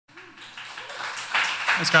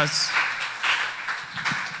Thanks, guys.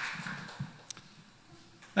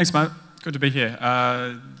 Thanks, mate. Good to be here.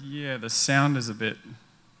 Yeah, the sound is a bit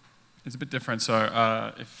different,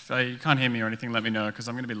 so if you can't hear me or anything, let me know, because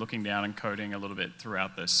I'm going to be looking down and coding a little bit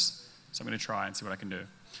throughout this. So I'm going to try and see what I can do.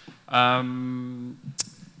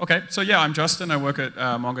 Okay, so yeah, I'm Justin. I work at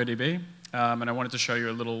MongoDB, and I wanted to show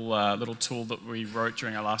you a little tool that we wrote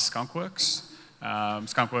during our last skunkworks.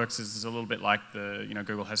 Skunkworks is a little bit like the,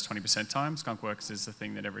 Google has 20% time. Skunkworks is the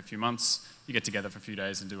thing that every few months you get together for a few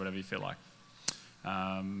days and do whatever you feel like.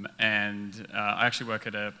 I actually work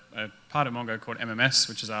at a part of Mongo called MMS,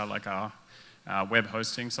 which is our web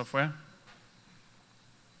hosting software.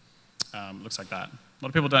 Looks like that. A lot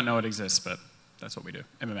of people don't know it exists, but that's what we do,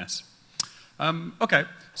 MMS. Okay,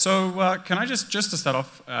 so can I just to start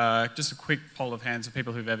off, just a quick poll of hands of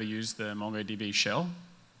people who've ever used the MongoDB shell?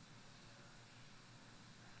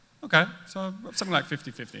 Okay, so something like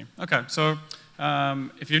 50-50. Okay, so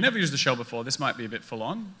if you've never used the shell before, this might be a bit full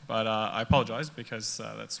on, but I apologize because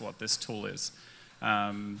that's what this tool is.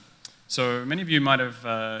 So many of you might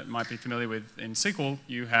be familiar with, in SQL,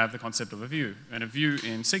 you have the concept of a view. And a view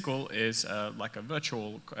in SQL is like a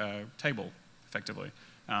virtual table, effectively.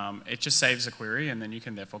 It just saves a query, and then you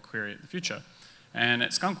can therefore query it in the future. And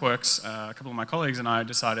at Skunkworks, a couple of my colleagues and I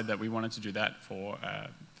decided that we wanted to do that for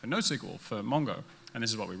NoSQL, for Mongo. And this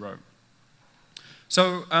is what we wrote.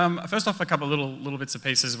 So first off, a couple of little bits and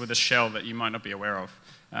pieces with a shell that you might not be aware of.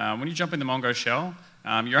 When you jump in the Mongo shell,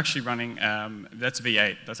 you're actually running, that's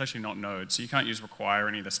V8, that's actually not Node, so you can't use require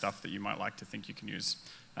any of the stuff that you might like to think you can use.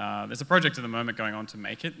 There's a project at the moment going on to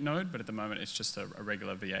make it Node, but at the moment it's just a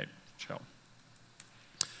regular V8 shell.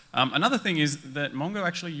 Another thing is that Mongo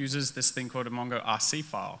actually uses this thing called a mongo-rc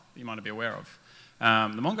file that you might be aware of.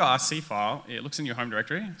 The mongo-rc file, it looks in your home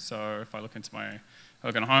directory, so if I look into I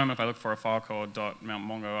look at home, if I look for a file called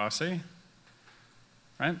 .mongo-rc,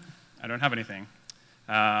 right, I don't have anything.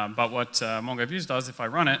 But what mongo-views does, if I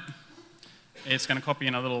run it, it's going to copy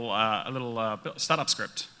in a little startup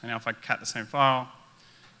script. And now if I cat the same file,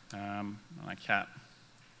 and I cat,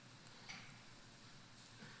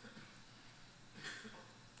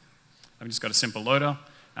 I've just got a simple loader.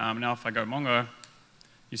 Now if I go Mongo,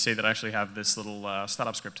 you see that I actually have this little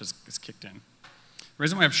startup script is kicked in. The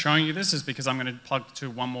reason why I'm showing you this is because I'm going to plug to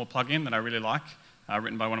one more plugin that I really like,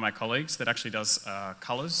 written by one of my colleagues, that actually does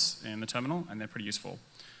colors in the terminal, and they're pretty useful.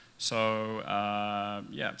 So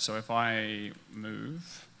yeah, so if I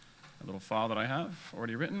move a little file that I have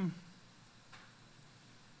already written,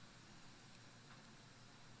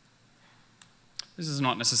 this is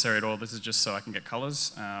not necessary at all. This is just so I can get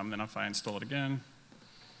colors. Then if I install it again,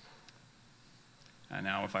 and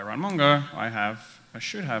now if I run Mongo, I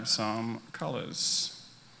should have some colors.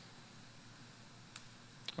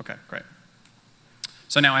 Okay, great.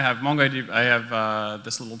 So now I have MongoDB, I have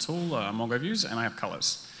this little tool, mongo-views, and I have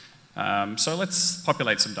colors. So let's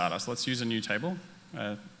populate some data. So let's use a new table,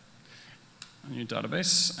 a new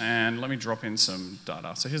database, and let me drop in some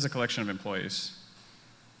data. So here's a collection of employees.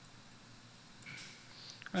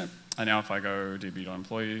 Right. And now if I go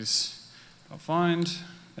db.employees, I'll find,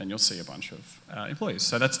 then you'll see a bunch of employees.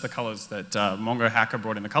 So that's the colors that Mongo Hacker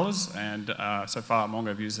brought in the colors, and so far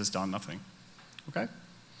MongoViews has done nothing. Okay?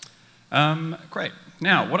 Great.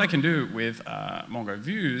 Now, what I can do with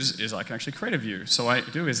MongoViews is I can actually create a view. So what I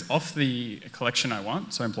do is off the collection I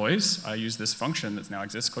want, so employees, I use this function that now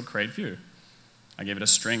exists called createView. I give it a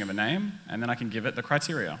string of a name, and then I can give it the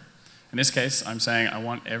criteria. In this case, I'm saying I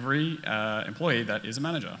want every employee that is a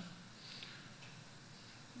manager.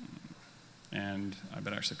 And I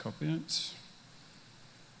better actually copy it.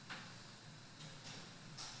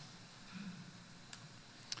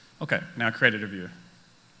 Okay, now I created a view.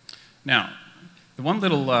 Now, the one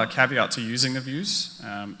little caveat to using the views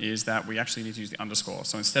is that we actually need to use the underscore.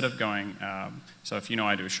 So instead of going, so if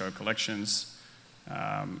I do show collections,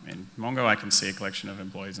 in Mongo I can see a collection of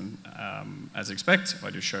employees and, as expect. If I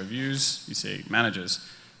do show views, you see managers.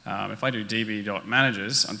 If I do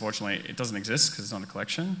db.managers, unfortunately it doesn't exist because it's not a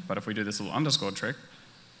collection, but if we do this little underscore trick,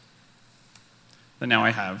 then now I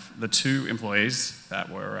have the two employees that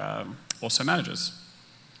were also managers.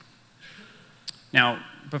 Now,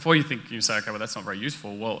 before you think, you say, okay, well that's not very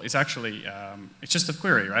useful, well it's actually, it's just a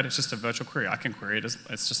query, right? It's just a virtual query. I can query it as,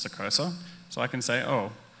 it's just a cursor. So I can say,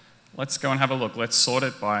 oh, let's go and have a look. Let's sort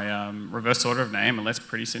it by reverse order of name and let's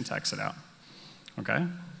pretty syntax it out. Okay?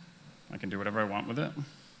 I can do whatever I want with it.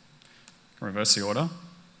 Reverse the order.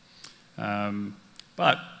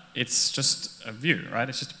 But it's just a view, right?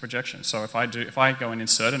 It's just a projection. So if I go and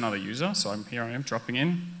insert another user, so here I am dropping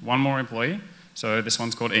in one more employee. So this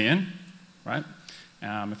one's called Ian, right?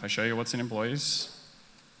 If I show you what's in employees,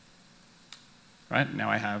 right?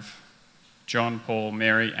 Now I have John, Paul,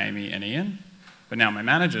 Mary, Amy, and Ian. But now my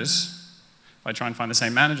managers, if I try and find the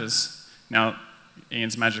same managers, now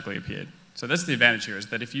Ian's magically appeared. So that's the advantage here, is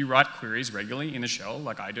that if you write queries regularly in the shell,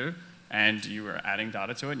 like I do, and you are adding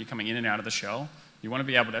data to it, and you're coming in and out of the shell, you want to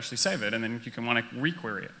be able to actually save it, and then you can want to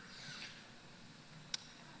requery it.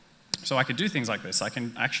 So I could do things like this. I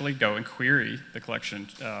can actually go and query the collection,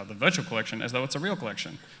 the virtual collection, as though it's a real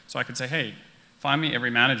collection. So I could say, hey, find me every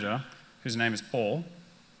manager whose name is Paul,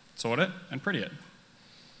 sort it, and pretty it.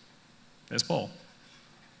 There's Paul.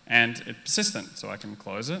 And it's persistent, so I can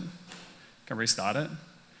close it, can restart it,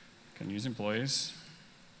 can use employees,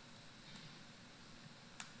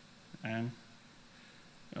 and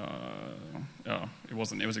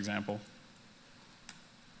it was example.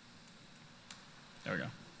 There we go.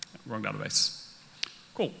 Wrong database.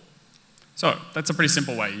 Cool. So that's a pretty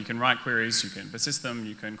simple way. You can write queries, you can persist them,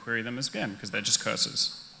 you can query them again, because they're just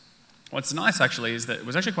cursors. What's nice, actually, is that it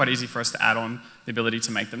was actually quite easy for us to add on the ability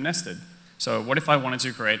to make them nested. So what if I wanted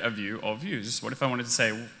to create a view of views? What if I wanted to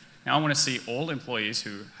say, now I want to see all employees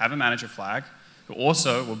who have a manager flag, who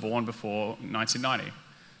also were born before 1990?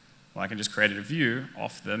 Well, I can just create a view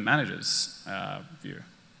off the managers view,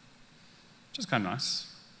 which is kind of nice.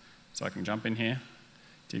 So I can jump in here.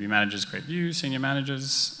 DB managers create views, senior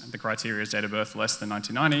managers. The criteria is date of birth less than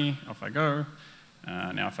 1990. Off I go.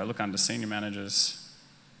 Now if I look under senior managers,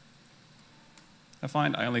 I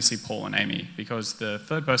find I only see Paul and Amy, because the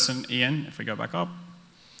third person, Ian, if we go back up,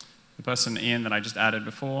 the person, Ian, that I just added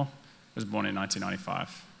before was born in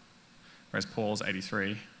 1995, whereas Paul's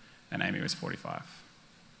 83 and Amy was 45.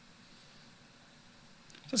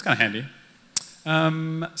 So it's kind of handy.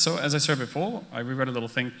 So as I said before, I rewrote a little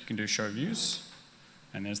thing. You can do show views,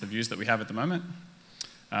 and there's the views that we have at the moment.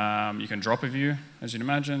 You can drop a view, as you'd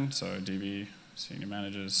imagine. So DB senior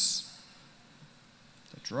managers,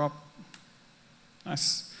 drop.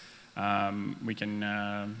 Nice. We can,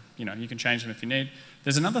 you can change them if you need.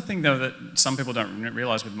 There's another thing, though, that some people don't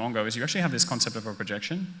realize with Mongo is you actually have this concept of a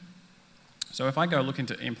projection. So if I go look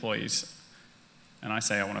into employees, and I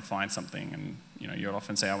say I want to find something, and you'd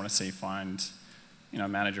often say I want to find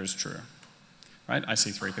manager is true, right? I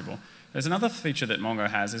see 3 people. There's another feature that Mongo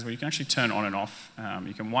has is where you can actually turn on and off.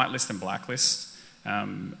 You can whitelist and blacklist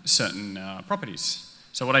certain properties.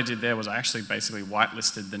 So what I did there was I actually basically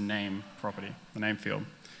whitelisted the name property, the name field.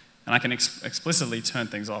 And I can explicitly turn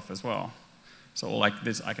things off as well. So like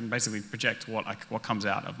this, I can basically project what comes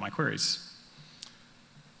out of my queries.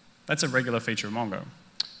 That's a regular feature of Mongo.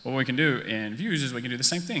 What we can do in views is we can do the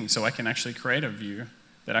same thing. So I can actually create a view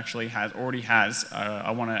that actually already has,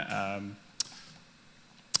 I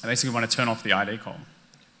basically want to turn off the ID column.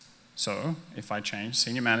 So if I change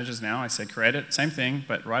senior managers now, I say create it, same thing,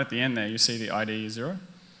 but right at the end there, you see the ID is 0.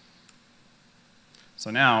 So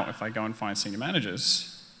now if I go and find senior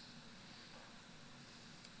managers,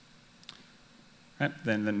 right,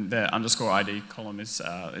 then the underscore ID column is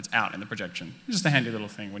it's out in the projection. It's just a handy little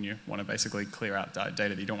thing when you want to basically clear out data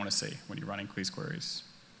that you don't want to see when you're running these queries.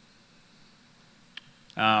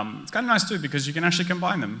 It's kind of nice too because you can actually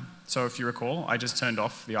combine them. So if you recall, I just turned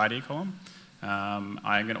off the ID column.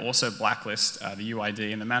 I'm going to also blacklist the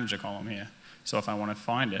UID in the manager column here. So if I want to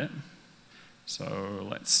find it, so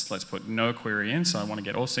let's put no query in. So I want to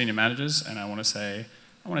get all senior managers, and I want to say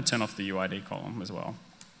I want to turn off the UID column as well,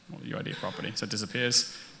 or the UID property, so it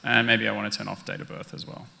disappears. And maybe I want to turn off date of birth as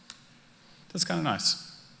well. That's kind of nice.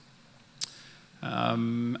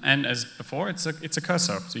 And as before, it's a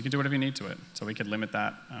cursor, so you can do whatever you need to it. So we could limit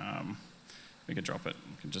that. We could drop it.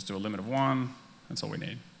 We can just do a limit of 1. That's all we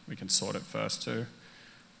need. We can sort it first too.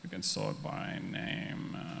 We can sort by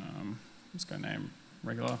name. Let's go name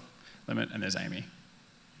regular limit, and there's Amy.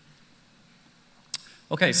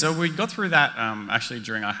 Okay, so we got through that actually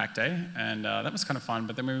during our hack day, and that was kind of fun.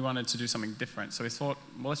 But then we wanted to do something different, so we thought,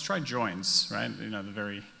 well, let's try joins, right?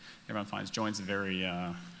 Everyone finds joins a very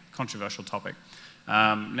controversial topic.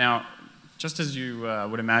 Now, just as you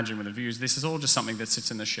would imagine with the views, this is all just something that sits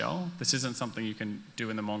in the shell. This isn't something you can do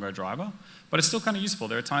in the Mongo driver, but it's still kind of useful.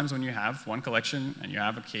 There are times when you have one collection and you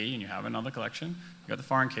have a key and you have another collection. You've got the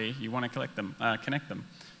foreign key, you want to connect them.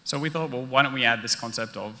 So we thought, well, why don't we add this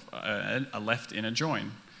concept of a left in a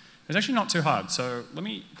join? It's actually not too hard. So let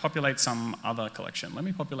me populate some other collection. Let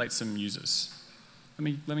me populate some users.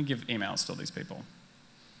 Let me give emails to all these people.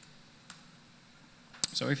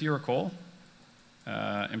 So if you recall,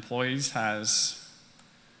 employees has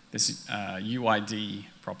this UID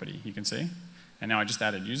property, you can see. And now I just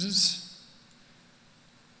added users.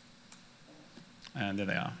 And there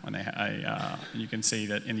they are. You can see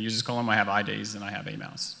that in the users column, I have IDs and I have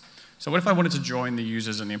emails. So what if I wanted to join the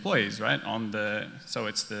users and the employees, right? So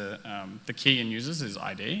it's the key in users is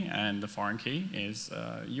ID, and the foreign key is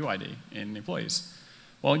UID in employees.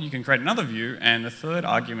 Well, you can create another view, and the third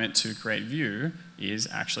argument to create view is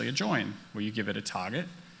actually a join, where you give it a target,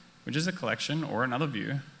 which is a collection, or another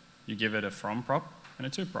view. You give it a from prop and a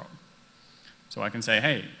to prop. So I can say,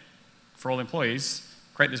 hey, for all employees,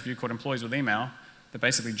 create this view called employees with email that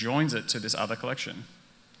basically joins it to this other collection.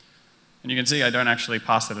 And you can see I don't actually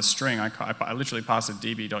pass it a string. I literally pass it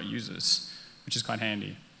db.users, which is quite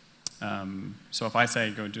handy. So if I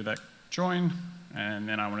say go do that join, and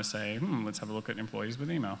then I want to say, let's have a look at employees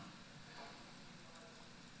with email.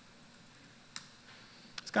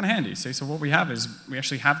 It's kind of handy. See, so what we have is we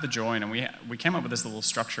actually have the join, and we came up with this little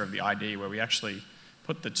structure of the ID where we actually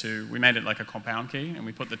put the two, we made it like a compound key, and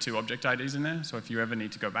we put the two object IDs in there. So if you ever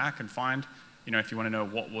need to go back and find, if you want to know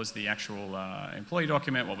what was the actual employee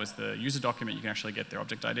document, what was the user document, you can actually get their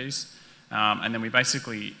object IDs. And then we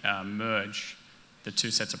basically merge the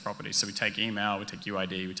two sets of properties. So we take email, we take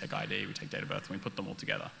UID, we take ID, we take date of birth, and we put them all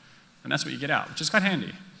together. And that's what you get out, which is quite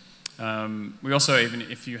handy. We also, even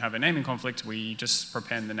if you have a naming conflict, we just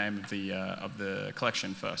prepend the name of the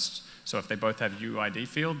collection first. So if they both have UID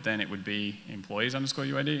field, then it would be employees underscore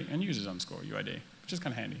UID and users underscore UID, which is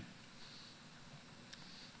kind of handy.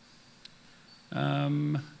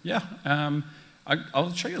 I'll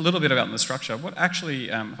show you a little bit about the structure. If I actually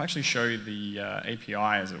show you the API,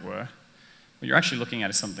 as it were, what you're actually looking at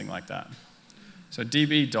is something like that. So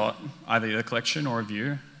db dot either the collection or a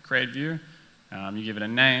view, create view. You give it a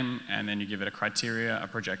name, and then you give it a criteria, a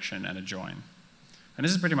projection, and a join. And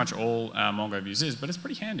this is pretty much all mongo-views is, but it's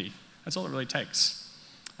pretty handy. That's all it really takes.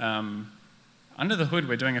 Under the hood,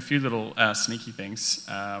 we're doing a few little sneaky things.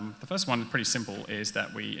 The first one, pretty simple, is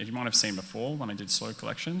that as you might have seen before when I did slow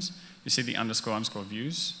collections, you see the underscore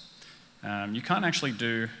views. You can't actually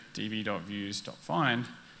do db.views.find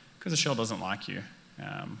because the shell doesn't like you.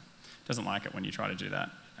 Doesn't like it when you try to do that.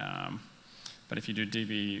 But if you do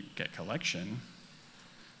db get collection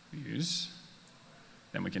views,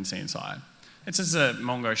 then we can see inside. It's just a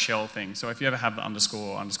Mongo shell thing. So if you ever have the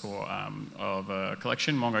underscore of a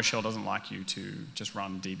collection, Mongo shell doesn't like you to just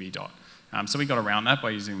run db dot. So we got around that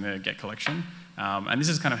by using the get collection. And this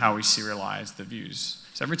is kind of how we serialize the views.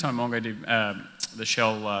 So every time MongoDB, the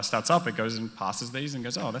shell starts up, it goes and passes these and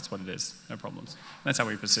goes, oh, that's what it is, no problems. And that's how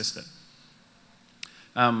we persist it.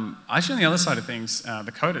 Actually, on the other side of things,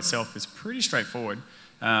 the code itself is pretty straightforward.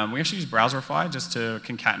 We actually use Browserify just to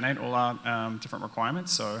concatenate all our different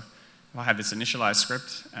requirements. So if I have this initialized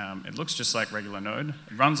script, it looks just like regular Node.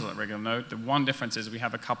 It runs like regular Node. The one difference is we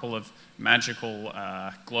have a couple of magical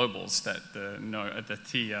globals that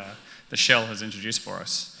the shell has introduced for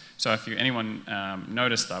us. So if anyone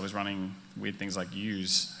noticed, I was running weird things like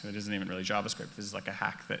use. It isn't even really JavaScript. This is like a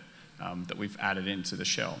hack that we've added into the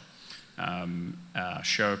shell.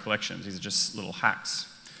 Show collections. These are just little hacks.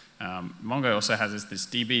 Mongo also has this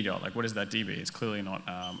db dot. Like, what is that db? It's clearly not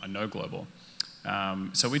a no global.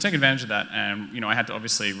 So we take advantage of that, and I had to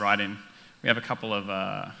obviously write in. We have a couple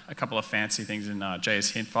of fancy things in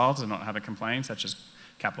JS hint files to not have it complain, such as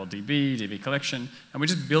capital DB, DB collection, and we're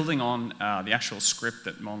just building on the actual script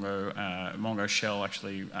that Mongo shell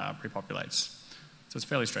actually pre-populates. So it's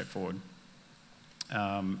fairly straightforward.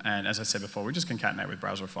 And as I said before, we just concatenate with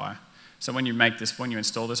Browserify. So when you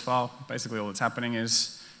install this file, basically all that's happening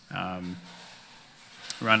is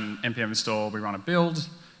we run npm install, we run a build.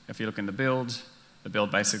 If you look in the build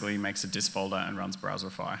basically makes a dist folder and runs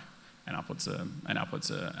Browserify and outputs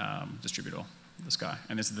a distributor, this guy.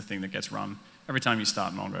 And this is the thing that gets run every time you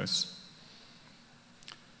start Mongos.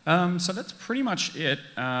 So that's pretty much it.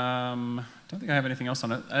 Don't think I have anything else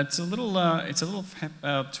on it. It's a little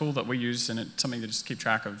tool that we use, and it's something to just keep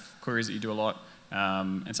track of queries that you do a lot,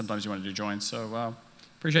 and sometimes you want to do joins. So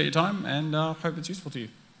appreciate your time, and hope it's useful to you.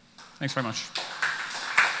 Thanks very much.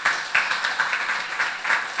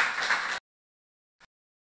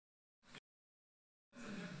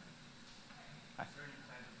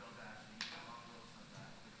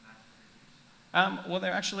 Well,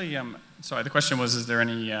 they're actually, sorry, the question was, is there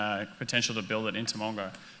any potential to build it into Mongo?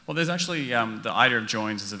 Well, there's actually, the idea of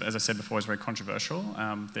joins, as I said before, is very controversial.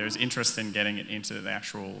 There's interest in getting it into the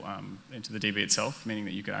actual, into the DB itself, meaning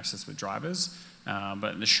that you could access with drivers.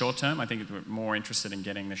 But in the short term, I think we're more interested in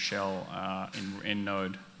getting the shell in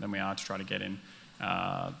Node than we are to try to get in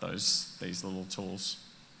these little tools.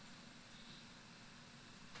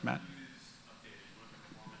 Matt?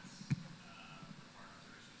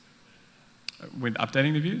 With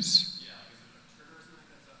updating the views? Yeah, is it a trigger or something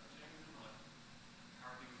that's updating them? Like,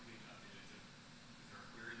 how are things being updated? Is there a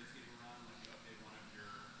query that's getting run? Like, you update one of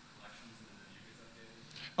your collections and then the view gets updated?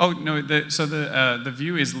 Oh, no, so the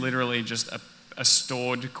view is literally just a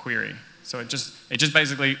stored query. So it just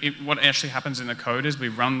basically, what actually happens in the code is we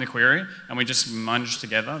run the query and we just munge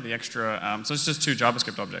together the extra, so it's just two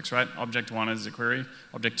JavaScript objects, right? Object 1 is a query,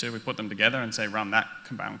 object 2, we put them together and say run that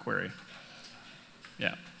combined query.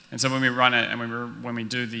 Yeah. And so when we run it and when we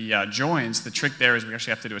do the joins, the trick there is we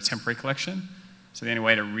actually have to do a temporary collection. So the only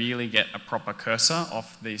way to really get a proper cursor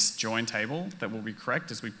off this join table that will be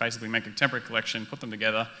correct is we basically make a temporary collection, put them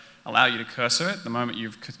together, allow you to cursor it. The moment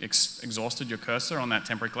you've exhausted your cursor on that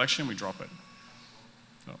temporary collection, we drop it.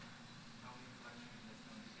 So.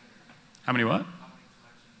 How many what?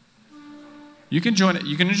 You can join it.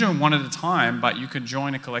 You can join one at a time, but you could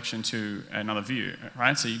join a collection to another view,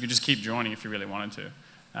 right? So you could just keep joining if you really wanted to.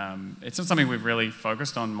 It's not something we've really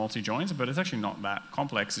focused on multi-joins, but it's actually not that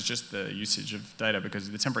complex. It's just the usage of data because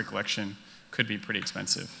the temporary collection could be pretty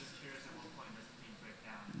expensive.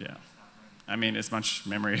 Yeah. I mean, as much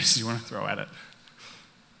memory as you want to throw at it.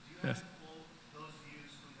 Do you have to pull those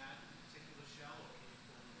views from that particular shell,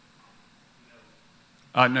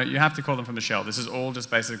 or No, you have to call them from the shell. This is all just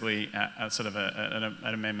basically sort of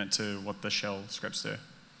an amendment to what the shell scripts do.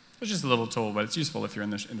 It's just a little tool, but it's useful if you're in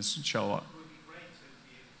the shell a lot. it would be great to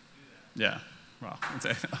be able to do that. Yeah, well,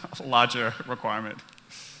 it's a larger requirement.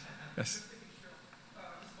 Yes.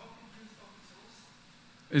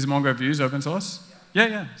 Is mongo-views open source?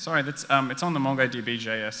 Yeah. Sorry, that's it's on the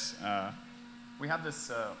MongoDB.js. We have this.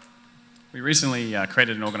 We recently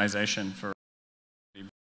created an organization for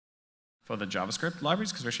the JavaScript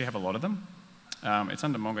libraries because we actually have a lot of them. It's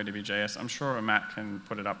under MongoDB.js. I'm sure Matt can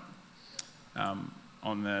put it up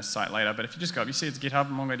on the site later. But if you just go up, you see it's GitHub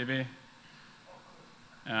MongoDB,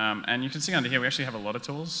 and you can see under here we actually have a lot of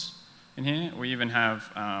tools in here. We even have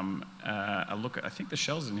a look at. I think the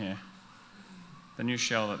shell's in here. The new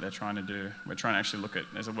shell that they're trying to do, we're trying to actually look at,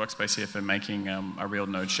 there's a workspace here for making a real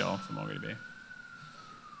node shell for MongoDB.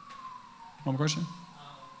 One more question?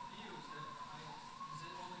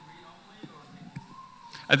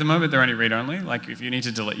 At the moment, they're only read-only. Like, if you need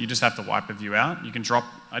to delete, you just have to wipe a view out. You can drop,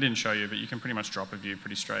 I didn't show you, but you can pretty much drop a view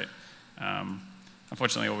pretty straight.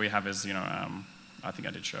 Unfortunately, all we have is, I think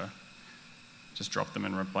I did show. Just drop them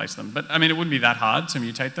and replace them. But, I mean, it wouldn't be that hard to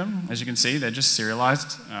mutate them. As you can see, they're just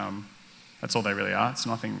serialized. That's all they really are. It's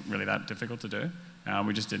nothing really that difficult to do.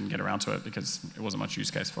 We just didn't get around to it because it wasn't much use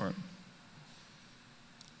case for it.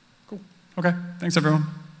 Cool. Okay. Thanks, everyone.